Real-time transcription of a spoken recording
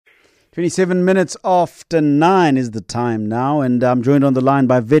27 minutes after 9 is the time now, and I'm joined on the line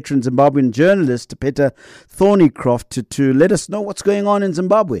by veteran Zimbabwean journalist Peta Thornycraft to let us know what's going on in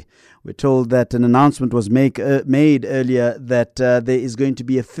Zimbabwe. We're told that an announcement was made earlier that there is going to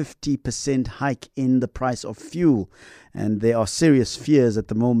be a 50% hike in the price of fuel, and there are serious fears at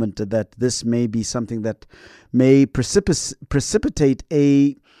the moment that this may be something that may precipitate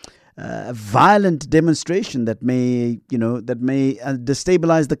a violent demonstration that may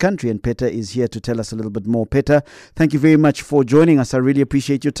destabilize the country. And Peta is here to tell us a little bit more. Peta, thank you very much for joining us. I really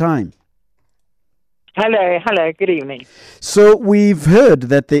appreciate your time. Hello, good evening. So we've heard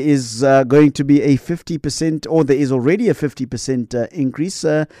that there is going to be a 50%, or there is already a 50% increase.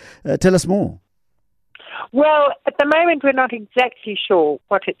 Tell us more. Well, at the moment we're not exactly sure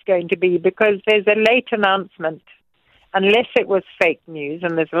what it's going to be because there's a late announcement, unless it was fake news,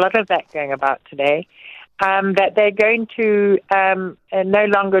 and there's a lot of that going about today, that they're going to no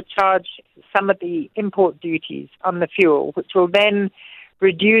longer charge some of the import duties on the fuel, which will then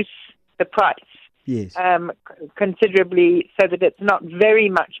reduce the price. Yes. Considerably, so that it's not very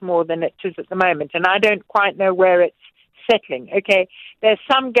much more than it is at the moment. And I don't quite know where it's settling. Okay, there's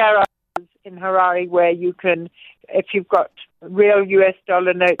some garages in Harare where you can, if you've got real US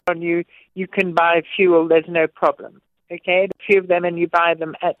dollar notes on you, you can buy fuel, there's no problem. Okay, a few of them, and you buy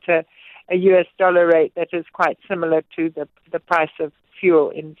them at a US dollar rate that is quite similar to the price of fuel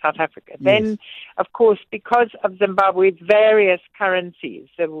in South Africa. Yes. Then, of course, because of Zimbabwe's various currencies,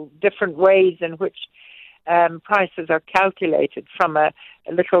 there are different ways in which prices are calculated from a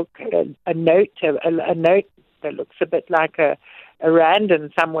note that looks a bit like a rand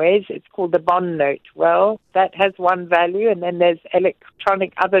in some ways. It's called the bond note. Well, that has one value, and then there's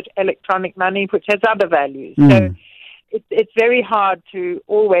other electronic money, which has other values. So it's very hard to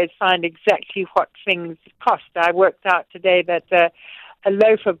always find exactly what things cost. I worked out today that a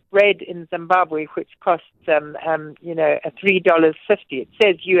loaf of bread in Zimbabwe, which costs $3.50. It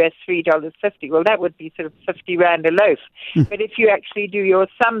says US $3.50. Well, that would be sort of 50 rand a loaf. But if you actually do your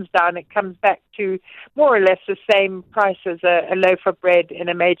sums down, it comes back to more or less the same price as a loaf of bread in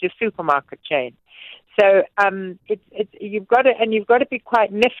a major supermarket chain. So you've got to be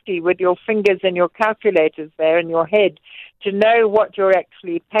quite nifty with your fingers and your calculators there in your head to know what you're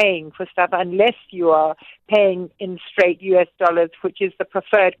actually paying for stuff, unless you are paying in straight US dollars, which is the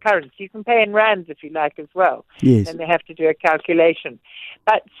preferred currency. You can pay in rands if you like as well. Yes. And they have to do a calculation.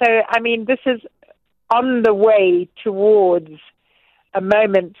 But so, I mean, this is on the way towards a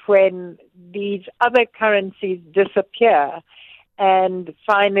moment when these other currencies disappear, and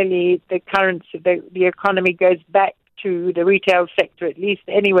finally the economy goes back to the retail sector, at least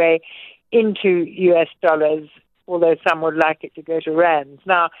anyway, into US dollars, although some would like it to go to rands.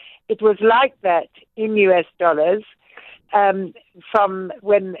 Now, it was like that in US dollars from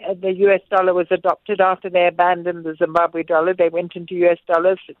when the US dollar was adopted. After they abandoned the Zimbabwe dollar, they went into US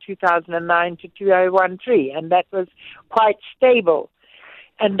dollars from 2009 to 2013, and that was quite stable.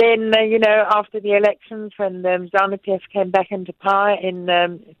 And then, after the elections, when ZANU-PF came back into power in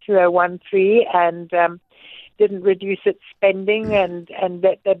 2013 and didn't reduce its spending, and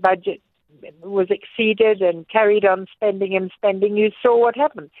that the budget was exceeded and carried on spending, you saw what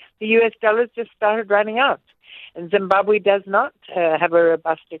happened. The US dollars just started running out. And Zimbabwe does not have a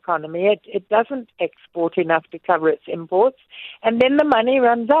robust economy. It doesn't export enough to cover its imports. And then the money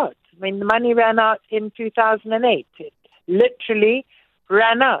runs out. I mean, the money ran out in 2008. It literally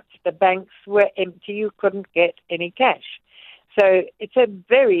ran out. The banks were empty. You couldn't get any cash. So it's a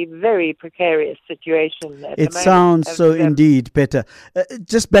very, very precarious situation. It sounds so indeed, Peta.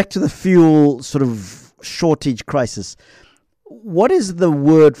 Just back to the fuel sort of shortage crisis. What is the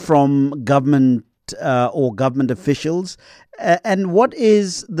word from government or government officials? And what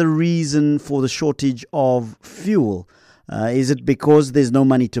is the reason for the shortage of fuel? Is it because there's no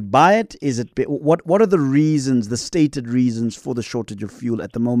money to buy it? Is it what are the reasons, the stated reasons for the shortage of fuel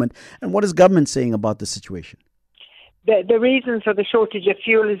at the moment? And what is government saying about the situation? The reason for the shortage of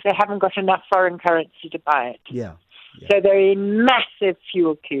fuel is they haven't got enough foreign currency to buy it. Yeah. So they're in massive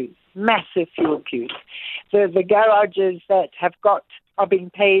fuel queues. So the garages that are being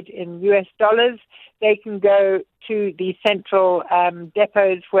paid in US dollars, they can go to the central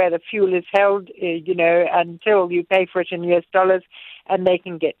depots where the fuel is held, until you pay for it in US dollars, and they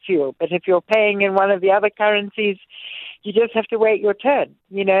can get fuel. But if you're paying in one of the other currencies, you just have to wait your turn,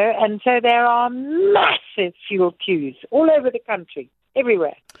 and so there are massive fuel queues all over the country,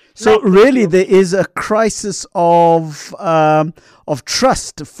 everywhere. So really there is a crisis of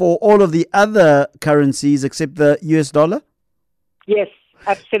trust for all of the other currencies except the US dollar? Yes.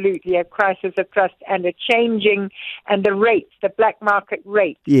 Absolutely, a crisis of trust and a changing, and the rates, the black market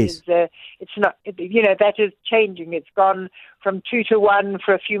rate, Yes. is, it's not, that is changing. It's gone from 2 to 1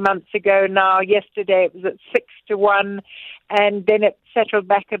 for a few months ago now. Yesterday it was at 6 to 1, and then it settled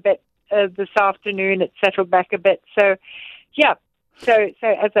back a bit this afternoon. It settled back a bit. So, yeah. So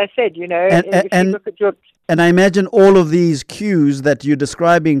as I said, if you look at your... And I imagine all of these cues that you're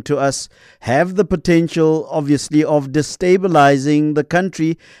describing to us have the potential, obviously, of destabilizing the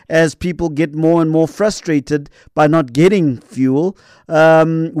country as people get more and more frustrated by not getting fuel.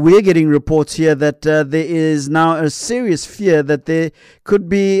 We're getting reports here that there is now a serious fear that there could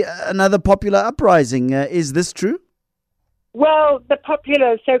be another popular uprising. Is this true? Well, the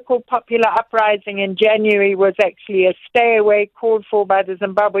so-called popular uprising in January was actually a stay-away called for by the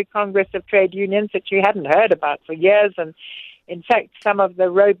Zimbabwe Congress of Trade Unions that you hadn't heard about for years. And in fact, some of the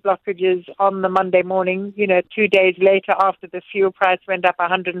road blockages on the Monday morning, 2 days later after the fuel price went up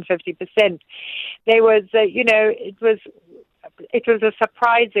 150%, there was, it was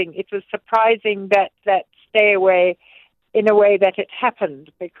surprising that stay-away in a way that it happened,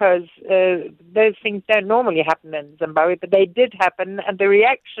 because those things don't normally happen in Zimbabwe, but they did happen, and the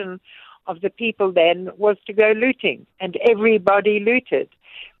reaction of the people then was to go looting, and everybody looted,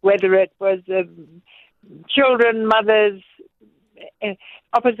 whether it was children, mothers,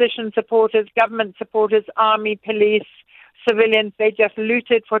 opposition supporters, government supporters, army, police, civilians. They just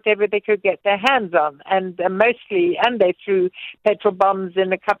looted whatever they could get their hands on, and they threw petrol bombs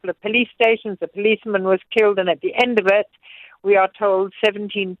in a couple of police stations. A policeman was killed, and at the end of it, we are told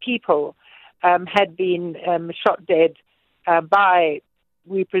 17 people had been shot dead by,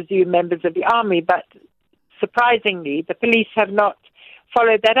 we presume, members of the army. But surprisingly, the police have not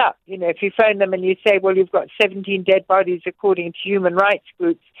followed that up. If you phone them and you say, well, you've got 17 dead bodies according to human rights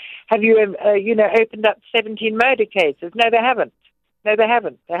groups, have you, opened up 17 murder cases? No, they haven't. They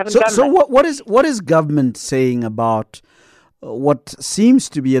haven't done that. So what is government saying about what seems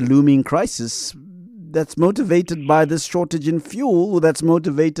to be a looming crisis that's motivated by this shortage in fuel, that's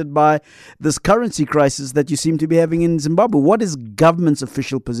motivated by this currency crisis that you seem to be having in Zimbabwe? What is government's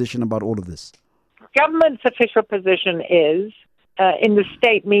official position about all of this? Government's official position is, in the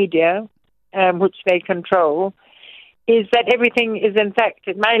state media, which they control, is that everything is, in fact,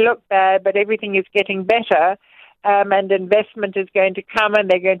 it may look bad, but everything is getting better, and investment is going to come, and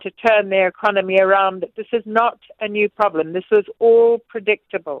they're going to turn their economy around. This is not a new problem. This was all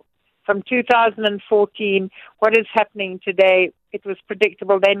predictable. From 2014, what is happening today, it was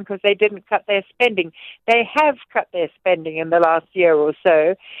predictable then because they didn't cut their spending. They have cut their spending in the last year or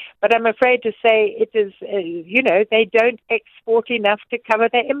so, but I'm afraid to say it is, they don't export enough to cover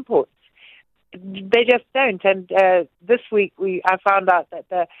their imports. They just don't. And this week I found out that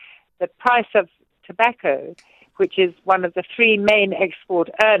the price of tobacco, which is one of the three main export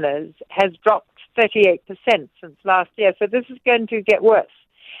earners, has dropped 38% since last year. So this is going to get worse.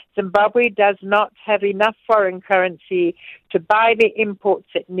 Zimbabwe does not have enough foreign currency to buy the imports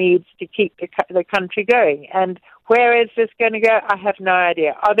it needs to keep the country going. And where is this going to go? I have no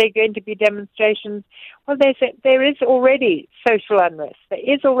idea. Are there going to be demonstrations? Well, there is already social unrest. There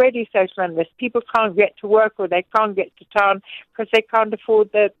is already social unrest. People can't get to work, or they can't get to town because they can't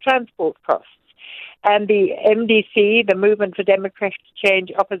afford the transport costs. And the MDC, the Movement for Democratic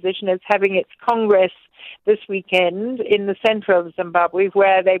Change opposition, is having its Congress this weekend in the center of Zimbabwe,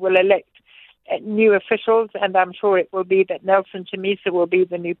 where they will elect new officials, and I'm sure it will be that Nelson Chamisa will be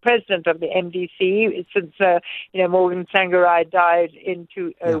the new president of the MDC since Morgan Tsvangirai died in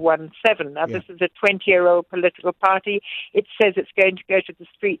 2017. Now, this is a 20-year-old political party. It says it's going to go to the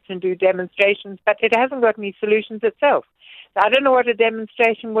streets and do demonstrations, but it hasn't got any solutions itself. I don't know what a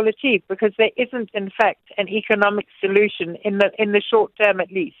demonstration will achieve, because there isn't, in fact, an economic solution in the short term,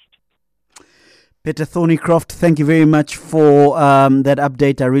 at least. Peta Thornycraft, thank you very much for that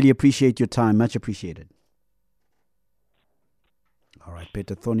update. I really appreciate your time. Much appreciated. All right,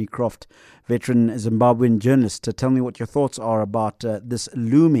 Peta Thornycraft, veteran Zimbabwean journalist. Tell me what your thoughts are about this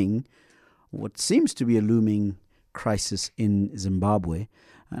looming, what seems to be a looming crisis in Zimbabwe.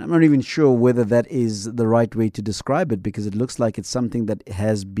 And I'm not even sure whether that is the right way to describe it, because it looks like it's something that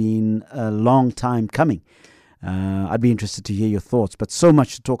has been a long time coming. I'd be interested to hear your thoughts, but so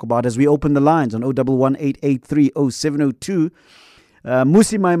much to talk about as we open the lines on 011 883 0702.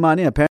 Musi Maimane, apparently.